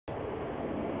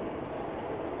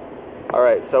All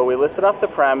right, so we listed off the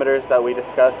parameters that we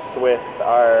discussed with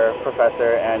our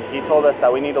professor, and he told us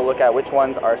that we need to look at which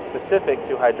ones are specific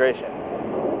to hydration.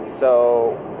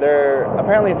 So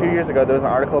apparently a few years ago, there was an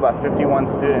article about 51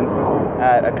 students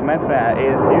at a commencement at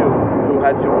ASU who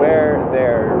had to wear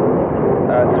their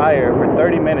attire for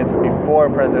 30 minutes before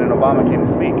President Obama came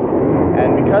to speak.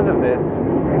 And because of this,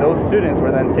 those students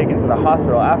were then taken to the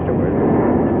hospital afterwards.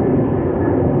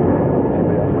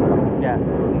 Anybody else want to comment? Yeah.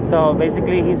 So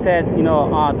basically, he said,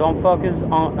 don't focus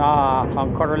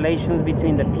on correlations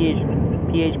between the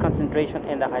pH concentration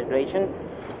and the hydration.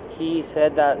 He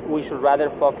said that we should rather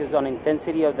focus on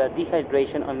intensity of the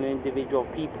dehydration on individual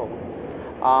people.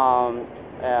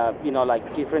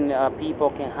 Like different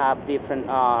people can have different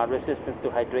resistance to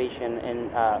hydration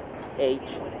and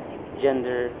age,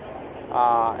 gender,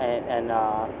 and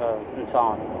so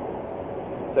on.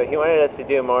 So he wanted us to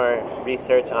do more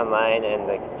research online and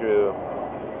through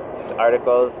just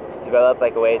articles to develop a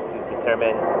way to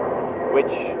determine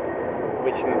which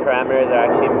parameters are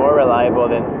actually more reliable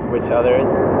than which others,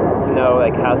 to know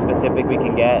how specific we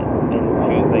can get and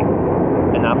choose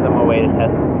an optimal way to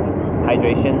test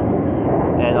hydration,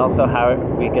 and also how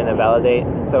we can validate.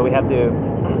 So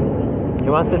he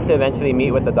wants us to eventually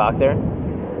meet with the doctor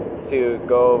to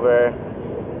go over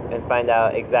and find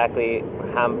out exactly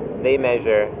how they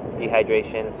measure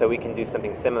dehydration, so we can do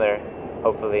something similar,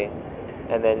 hopefully,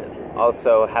 and then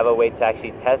also have a way to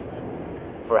actually test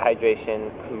for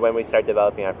hydration when we start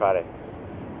developing our product.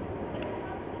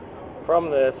 From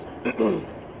this,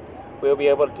 we'll be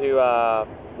able to,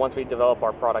 once we develop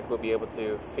our product, we'll be able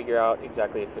to figure out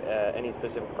exactly if any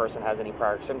specific person has any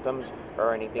prior symptoms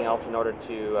or anything else in order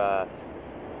to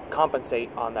compensate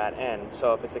on that end.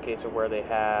 So if it's a case of where they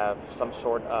have some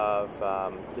sort of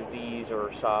disease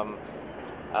or some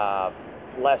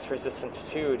less resistance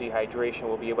to dehydration,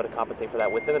 we'll be able to compensate for that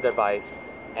within the device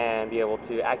and be able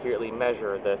to accurately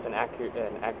measure this and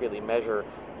accurately measure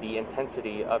the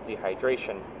intensity of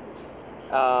dehydration.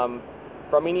 From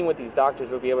meeting with these doctors,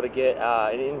 we'll be able to get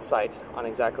an insight on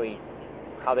exactly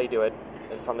how they do it,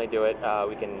 and from they do it,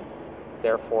 we can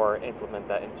therefore implement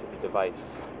that into the device.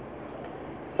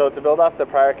 So to build off the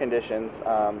prior conditions,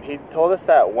 he told us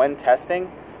that when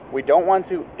testing, we don't want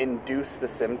to induce the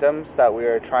symptoms that we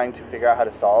are trying to figure out how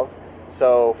to solve.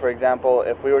 So, for example,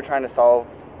 if we were trying to solve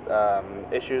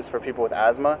issues for people with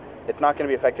asthma, it's not going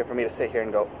to be effective for me to sit here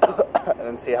and go and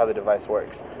then see how the device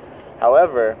works.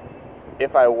 However,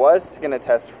 if I was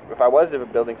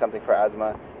building something for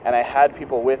asthma and I had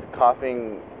people with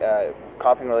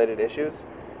coughing-related issues,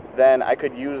 then I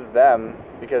could use them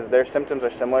because their symptoms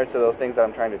are similar to those things that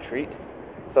I'm trying to treat.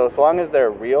 So as long as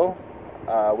they're real,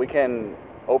 we can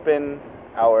open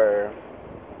up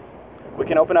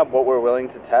what we're willing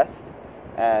to test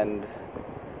and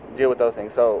deal with those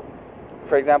things. So,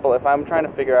 for example, if I'm trying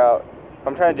to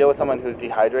deal with someone who's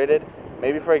dehydrated,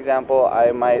 maybe, for example,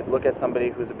 I might look at somebody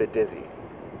who's a bit dizzy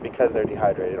because they're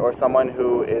dehydrated, or someone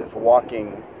who is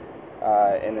walking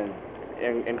in an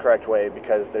incorrect way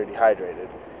because they're dehydrated,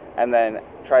 and then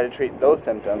try to treat those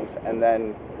symptoms and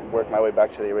then work my way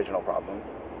back to the original problem.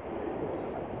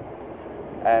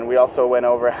 And we also went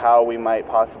over how we might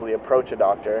possibly approach a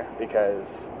doctor, because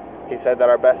he said that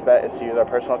our best bet is to use our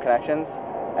personal connections,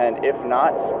 and if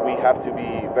not, we have to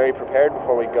be very prepared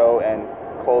before we go and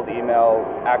cold email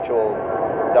actual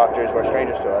doctors who are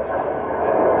strangers to us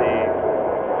and see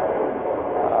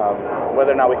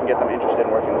whether or not we can get them interested in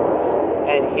working with us.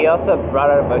 And he also brought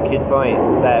up a good point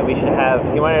that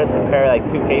he wanted us to prepare 2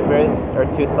 papers or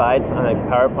 2 slides on a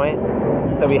PowerPoint,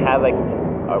 so we have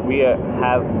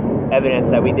have evidence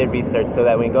that we did research, so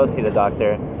that when we go see the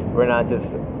doctor, we're not just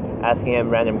asking him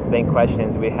random blank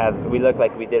questions. We look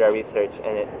like we did our research,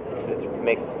 and it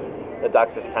makes the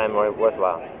doctor's time more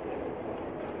worthwhile.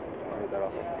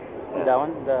 Yeah. That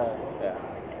one,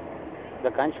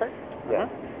 the contract. Yeah.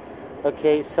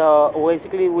 Okay, so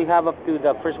basically we have up to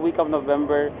the first week of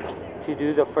November to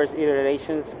do the first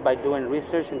iterations by doing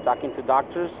research and talking to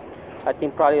doctors. I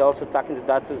think probably also talking to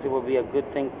doctors, it will be a good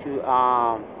thing to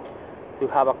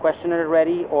have a questionnaire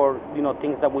ready, or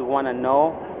things that we want to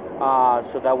know,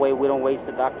 so that way we don't waste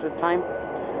the doctor's time.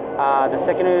 The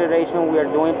second iteration we are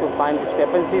doing to find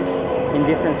discrepancies in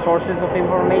different sources of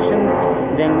information.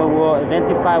 Then we will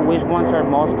identify which ones are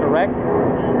most correct.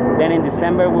 Then in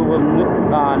December we will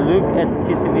look at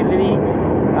feasibility,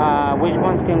 which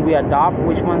ones can we adopt,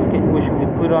 which ones we should we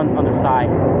put on the side.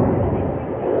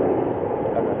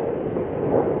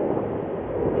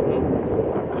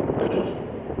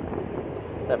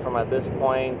 That from at this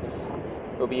point,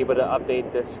 we'll be able to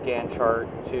update this scan chart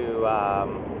to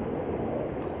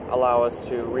allow us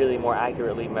to really more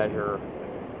accurately measure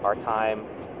our time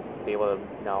be able to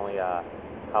not only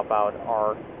help out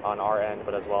on our end,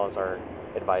 but as well as our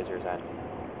advisors' end.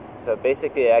 So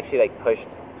basically, it actually like pushed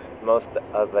most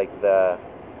of like the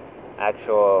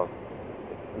actual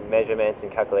measurements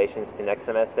and calculations to next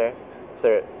semester.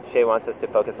 So Shay wants us to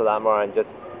focus a lot more on just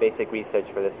basic research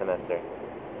for this semester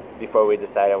before we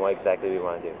decide on what exactly we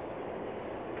want to do.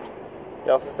 He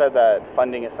also said that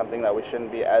funding is something that we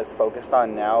shouldn't be as focused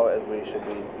on now as we should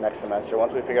be next semester,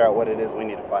 once we figure out what it is we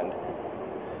need to fund.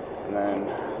 And then...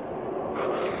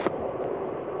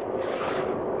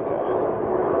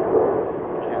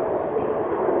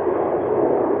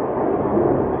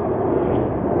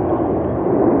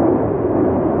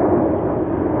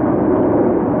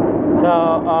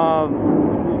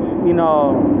 You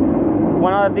know,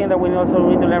 one other thing that we also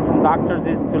need to learn from doctors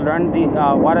is to learn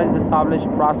what is the established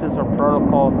process or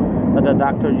protocol that the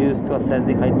doctor used to assess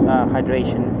the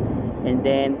hydration. And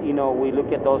then, you know, we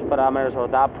look at those parameters or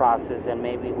that process, and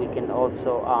maybe we can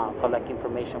also collect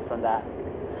information from that.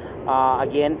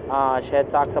 Again,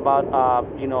 Shed talks about,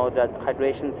 you know, that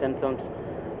hydration symptoms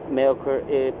may occur,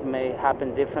 it may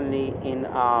happen differently in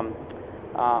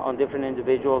on different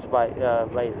individuals by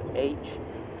age,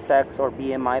 sex, or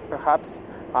BMI perhaps.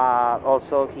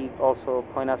 Also, he also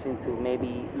point us into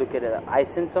maybe look at eye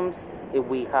symptoms if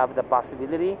we have the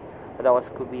possibility.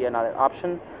 That could be another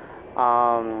option.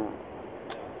 That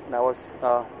was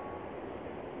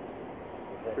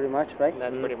pretty much, right? And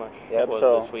that's pretty much Yep, was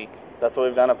so this week. That's what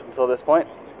we've done up until this point.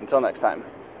 Until next time.